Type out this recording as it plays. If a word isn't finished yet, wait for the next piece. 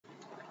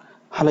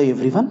Hello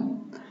everyone.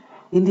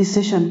 In this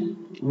session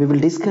we will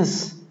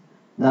discuss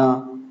the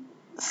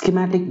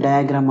schematic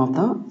diagram of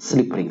the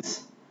slip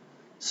rings.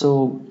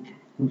 So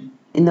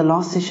in the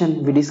last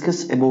session we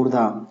discussed about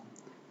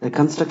the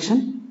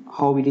construction,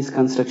 how it is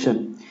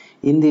construction.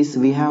 In this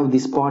we have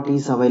this part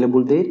is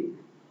available there,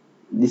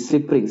 the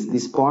slip rings.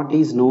 This part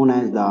is known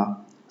as the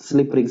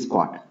slip rings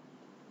part.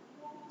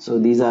 So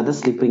these are the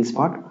slip rings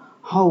part.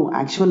 How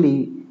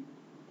actually,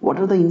 what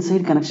are the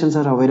inside connections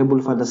are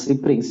available for the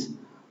slip rings?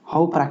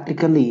 How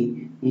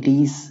practically it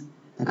is,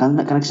 the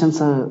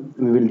connections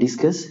we will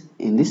discuss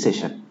in this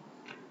session.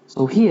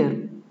 So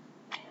here,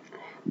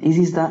 this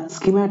is the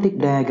schematic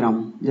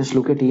diagram. Just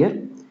look at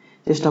here.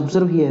 Just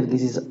observe here.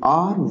 This is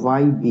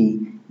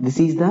RYB. This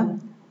is the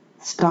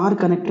star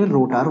connected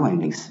rotor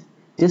windings.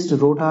 Just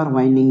rotor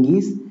winding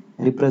is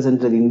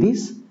represented in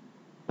these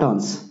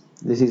turns.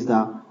 This is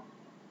the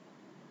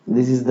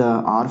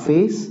R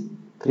phase,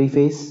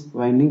 3-phase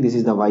winding. This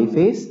is the Y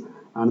phase.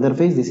 Another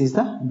phase. This is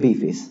the B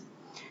phase.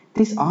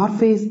 This R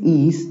phase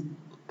is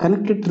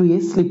connected through a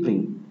slip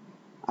ring.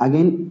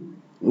 Again,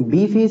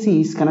 B phase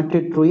is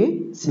connected through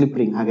a slip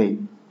ring.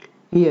 Again,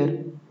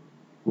 here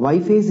Y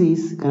phase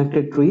is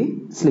connected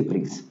through a slip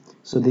rings.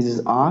 So this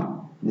is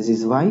R, this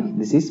is Y,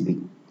 this is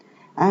B.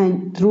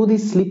 And through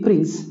these slip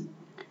rings,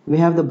 we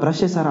have the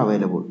brushes are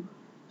available.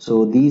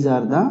 So these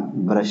are the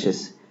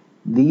brushes.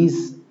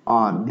 This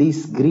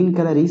green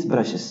color is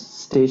brushes,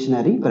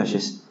 stationary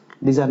brushes.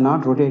 These are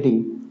not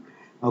rotating.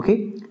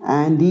 Okay,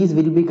 and these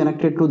will be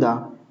connected to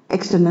the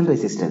external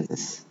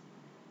resistances.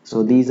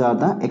 So these are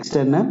the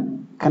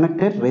external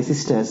connected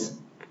resistors.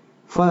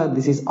 For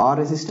this is R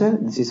resistor,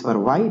 this is for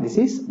Y, this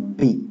is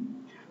B.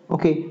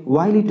 Okay,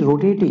 while it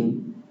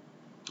rotating,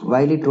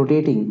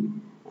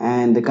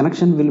 and the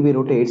connection will be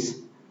rotates,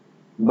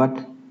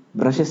 but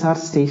brushes are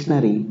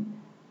stationary,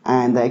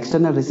 and the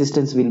external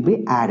resistance will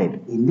be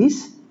added in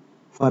this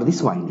for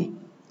this winding.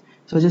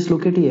 So just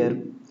look at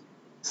here.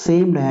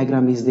 Same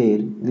diagram is there.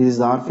 This is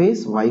R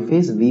phase, Y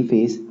phase, B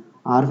phase.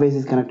 R phase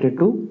is connected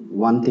to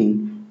one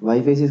thing,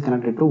 Y phase is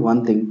connected to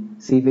one thing,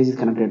 C phase is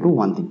connected to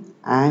one thing,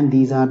 and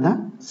these are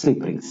the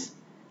slip rings.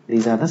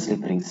 These are the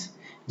slip rings.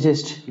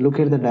 Just look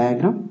at the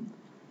diagram.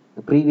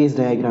 The previous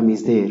diagram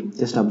is there.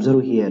 Just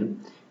observe here.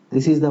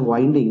 This is the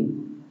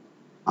winding.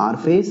 R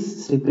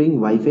phase slip ring,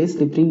 Y phase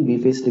slip ring, B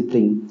phase slip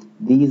ring.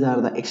 These are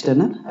the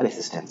external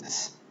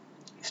resistances.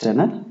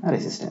 External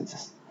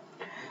resistances.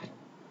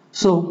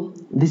 So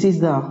this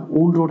is the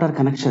wound rotor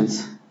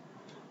connections.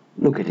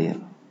 Look at here.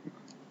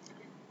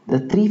 The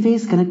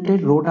 3-phase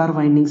connected rotor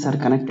windings are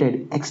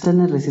connected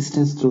external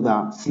resistance through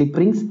the slip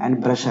rings and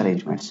brush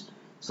arrangements.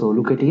 So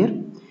look at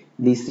here.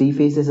 These 3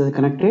 phases are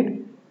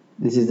connected.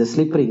 This is the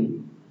slip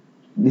ring.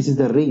 This is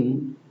the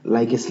ring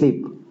like a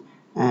slip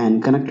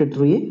and connected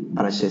through a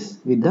brushes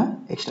with the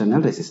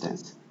external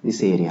resistance.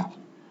 This area.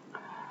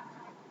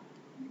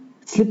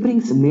 Slip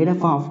rings made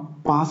up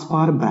of pass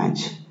bar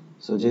branch.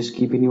 So just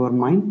keep in your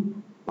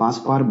mind, pass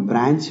bar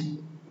branch,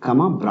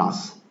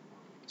 brass.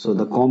 So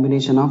the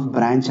combination of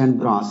branch and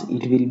brass,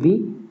 it will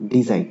be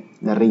design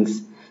the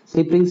rings.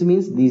 Slip rings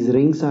means these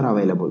rings are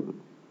available.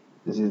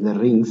 This is the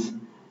rings,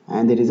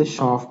 and there is a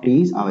shaft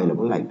is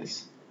available like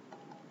this.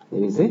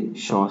 There is a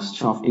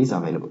shaft is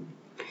available.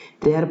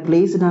 They are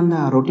placed on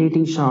the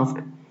rotating shaft,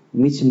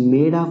 which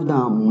made of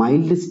the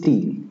mild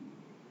steel,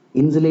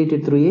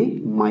 insulated through a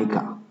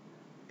mica.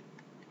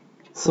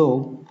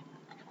 So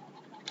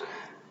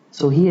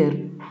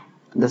here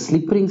the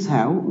slip rings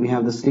we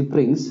have the slip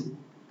rings.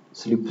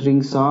 Slip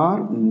rings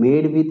are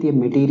made with a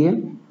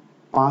material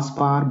pass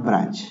bar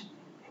branch.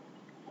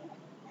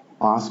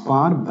 Pass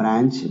bar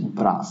branch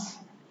brass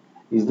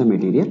is the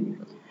material,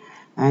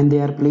 and they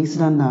are placed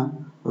on the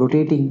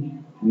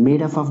rotating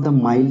made up of the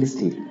mild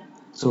steel.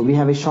 So we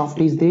have a shaft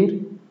is there.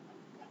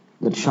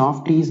 The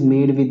shaft is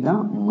made with the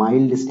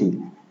mild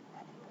steel.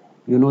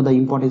 You know the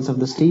importance of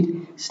the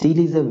steel. Steel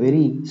is the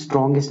very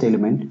strongest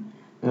element.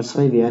 That's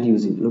why we are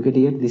using. Look at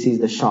here. This is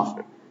the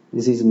shaft.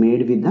 This is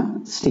made with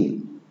the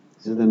steel.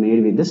 This is the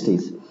made with the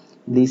steels.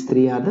 These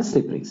 3 are the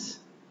slip rings.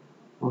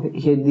 Okay.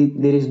 Here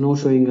there is no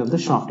showing of the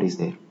shaft is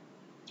there.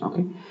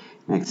 Okay.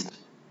 Next.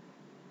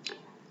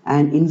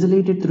 And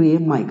insulated through a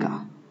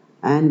mica.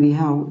 And we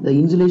have the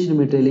insulation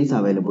material is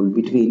available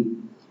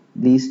between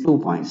these 2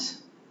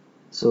 points.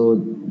 So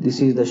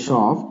this is the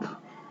shaft.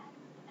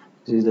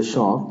 This is the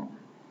shaft.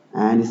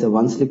 And it's a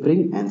 1 slip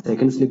ring and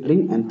 2nd slip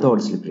ring and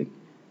 3rd slip ring.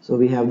 So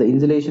we have the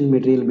insulation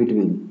material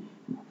between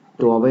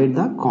to avoid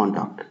the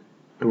contact.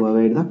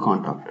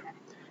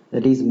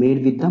 That is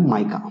made with the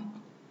mica.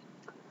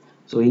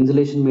 So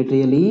insulation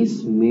material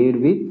is made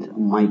with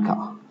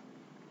mica.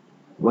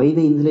 Why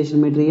the insulation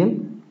material?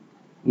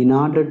 In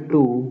order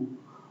to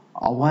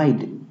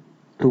avoid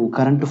to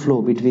current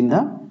flow between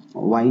the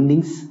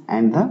windings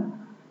and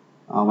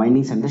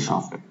the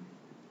shaft.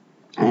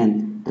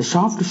 And the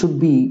shaft should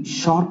be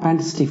sharp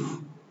and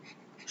stiff.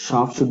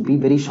 Shaft should be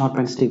very sharp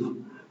and stiff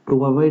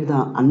to avoid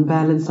the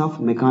unbalance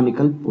of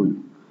mechanical pull.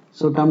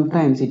 So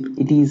sometimes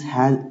it is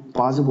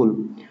possible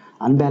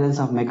unbalance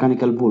of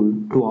mechanical pull.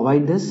 To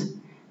avoid this,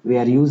 we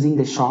are using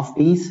the shaft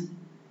is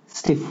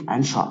stiff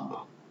and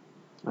sharp,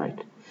 right?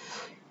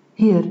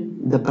 Here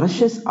the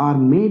brushes are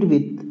made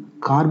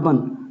with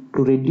carbon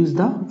to reduce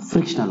the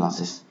frictional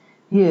losses.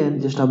 Here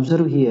just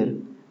observe, here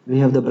we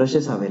have the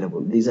brushes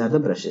available. These are the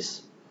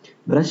brushes.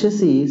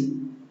 Brushes is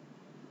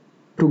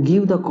to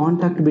give the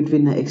contact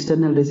between the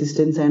external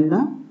resistance and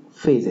the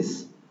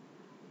phases.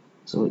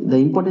 So the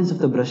importance of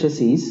the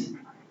brushes is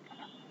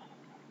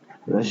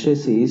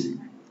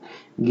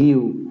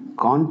give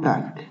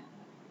contact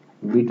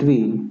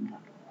between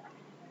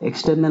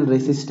external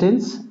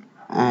resistance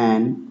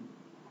and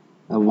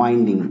the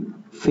winding,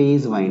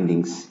 phase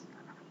windings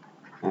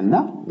and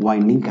the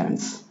winding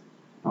currents.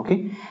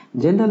 Okay,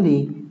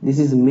 generally this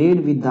is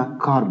made with the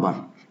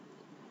carbon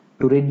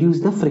to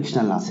reduce the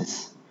frictional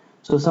losses.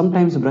 So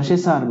sometimes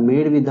brushes are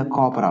made with the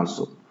copper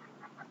also,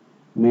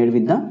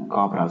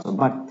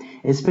 but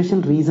a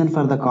special reason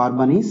for the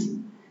carbon is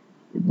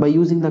by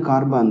using the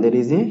carbon there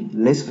is a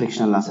less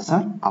frictional losses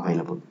are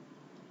available.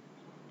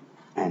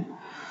 And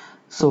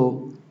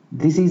so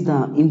this is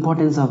the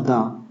importance of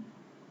the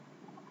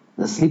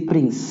slip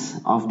rings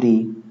of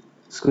the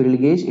squirrel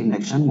gauge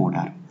induction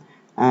motor.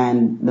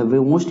 And the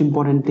most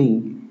important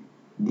thing,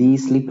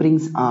 these slip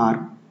rings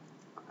are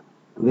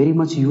very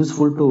much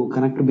useful to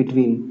connect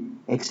between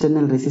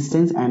external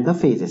resistance and the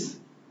phases.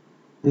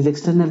 This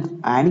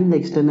adding the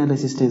external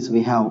resistance,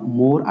 we have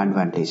more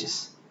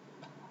advantages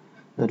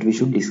that we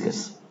should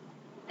discuss.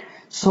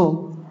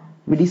 So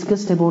we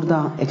discussed about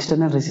the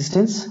external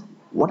resistance.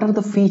 What are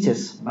the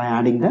features by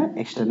adding the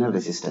external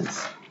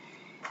resistance?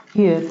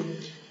 Here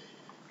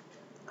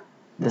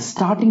the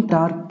starting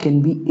torque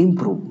can be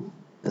improved.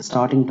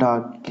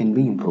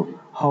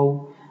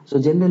 How? So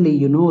generally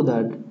you know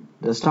that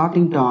the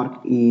starting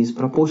torque is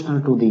proportional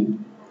to the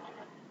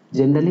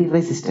generally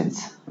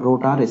resistance,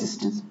 rotor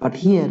resistance, but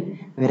here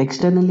we are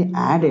externally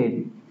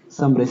added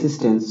some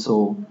resistance,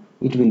 so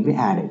it will be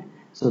added.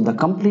 So the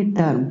complete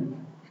term,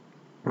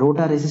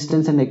 rotor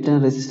resistance and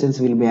external resistance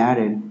will be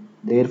added,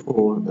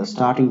 therefore the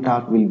starting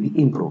torque will be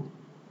improved.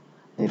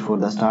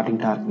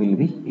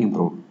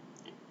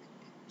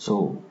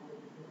 So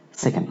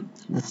second,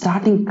 the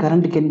starting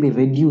current can be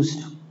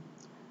reduced.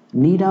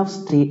 Need of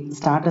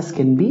starters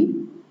can be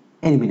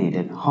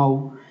eliminated.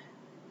 How?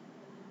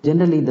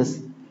 Generally the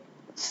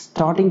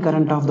starting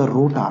current of the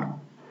rotor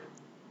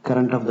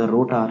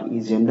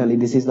is generally,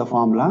 this is the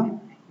formula,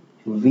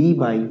 V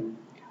by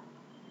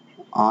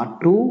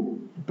R2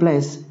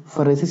 plus,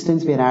 for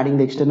resistance we are adding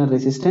the external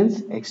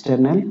resistance,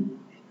 external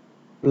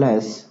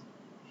plus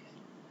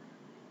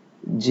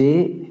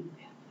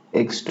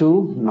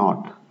jx2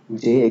 naught.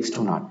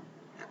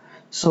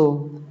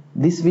 So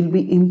this will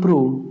be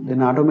improved,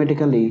 then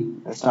automatically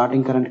the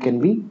starting current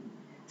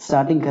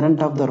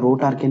of the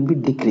rotor can be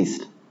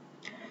decreased.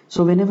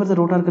 So whenever the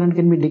rotor current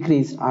can be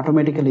decreased,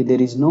 automatically there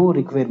is no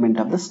requirement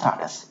of the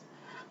starters.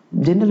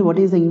 Generally, what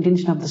is the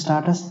intention of the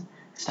starters?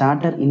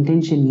 Starter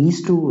intention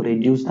is to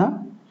reduce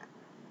the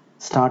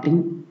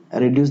starting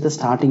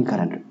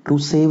current to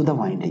save the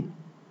winding.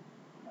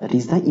 That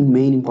is the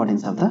main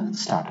importance of the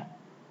starter.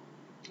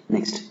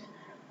 Next,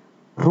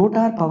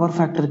 rotor power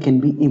factor can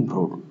be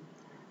improved.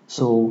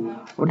 So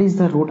what is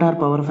the rotor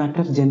power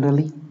factor?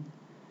 Generally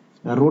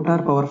the rotor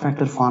power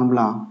factor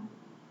formula,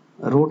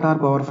 rotor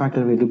power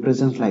factor will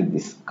represent like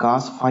this: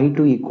 cos phi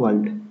 2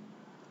 equal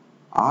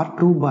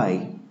R2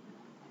 by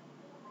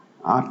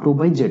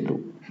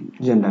Z2.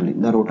 Generally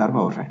the rotor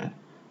power factor.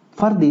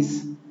 For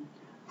this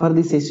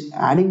is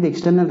adding the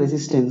external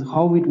resistance.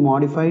 How it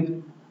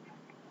modified?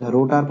 The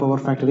rotor power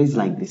factor is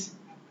like this,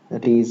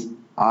 that is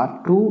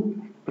R2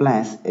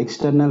 plus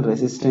external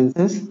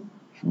resistances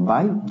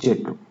by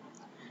Z2.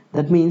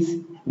 That means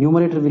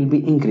numerator will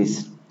be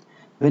increased.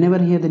 Whenever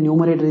here the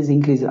numerator is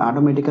increased,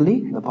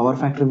 automatically the power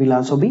factor will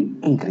also be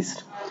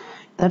increased.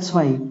 That's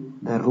why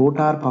the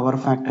rotor power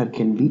factor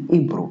can be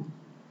improved.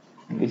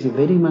 It is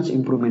very much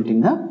improvement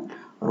in the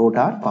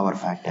rotor power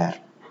factor.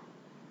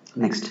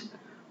 Next,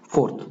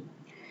 fourth,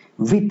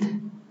 with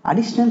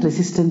additional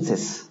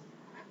resistances,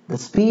 the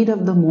speed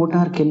of the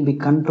motor can be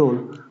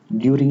controlled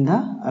during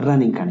the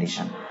running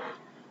condition.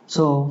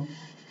 So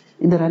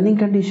in the running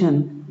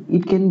condition,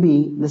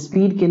 the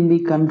speed can be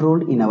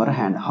controlled in our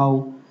hand.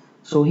 How?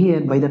 So here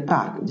by the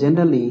torque,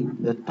 generally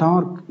the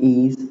torque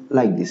is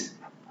like this: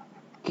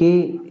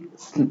 k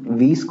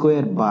v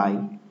square by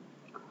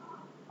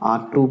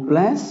R2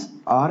 plus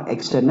R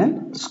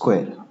external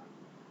square.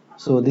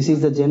 So this is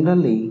the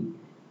generally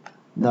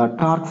the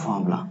torque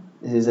formula.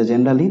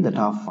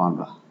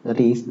 That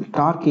is the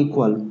torque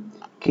equal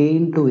k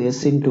into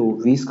s into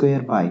v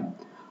square by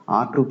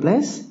R2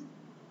 plus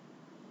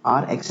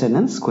R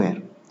external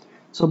square.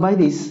 So by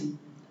this,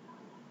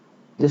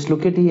 just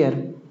look at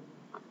here,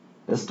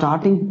 the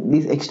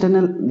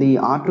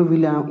R2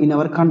 will in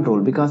our control,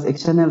 because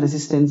external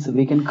resistance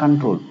we can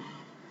control.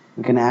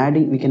 We can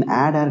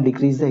add or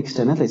decrease the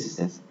external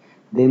resistance.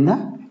 Then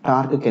the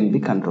torque can be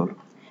controlled.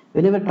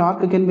 Whenever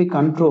torque can be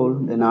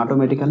controlled, then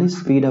automatically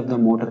speed of the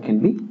motor can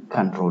be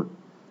controlled.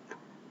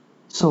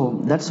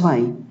 So that's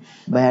why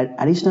by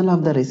addition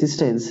of the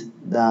resistance,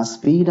 the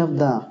speed of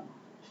the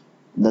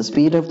the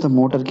speed of the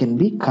motor can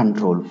be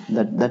controlled.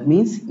 That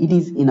means it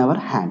is in our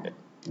hand.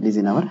 It is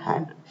in our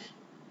hand.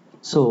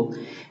 So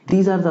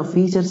these are the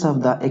features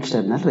of the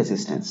external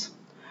resistance.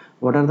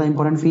 What are the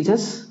important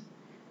features?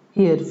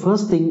 Here,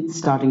 first thing,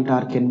 starting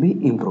torque can be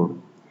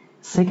improved.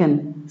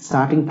 Second,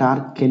 starting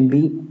torque can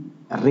be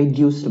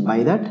reduced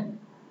by that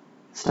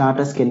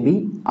starters can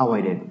be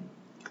avoided.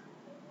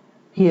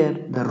 Here,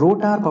 the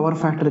rotor power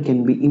factor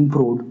can be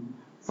improved.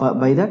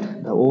 By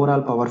that, the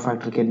overall power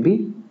factor can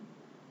be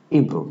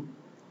improved.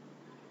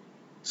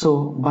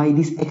 So, by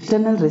these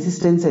external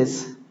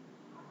resistances,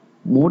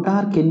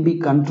 motor can be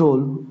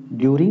controlled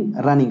during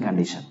running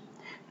condition.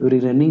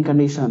 During running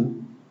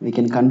condition, we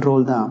can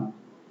control the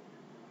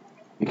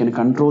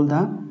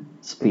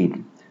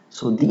speed.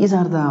 So these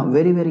are the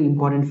very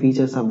important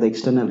features of the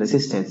external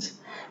resistance.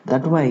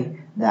 That why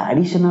the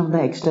addition of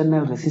the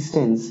external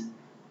resistances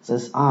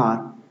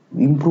are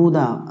improve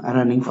the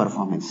running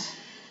performance.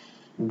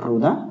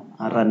 Improve the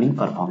running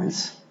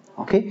performance.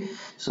 Okay.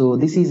 So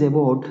this is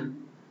about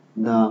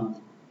the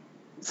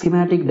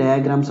schematic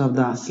diagrams of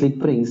the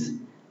slip rings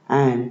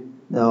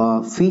and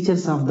the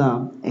features of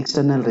the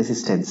external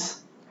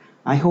resistance.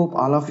 I hope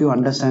all of you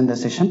understand the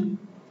session.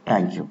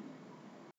 Thank you.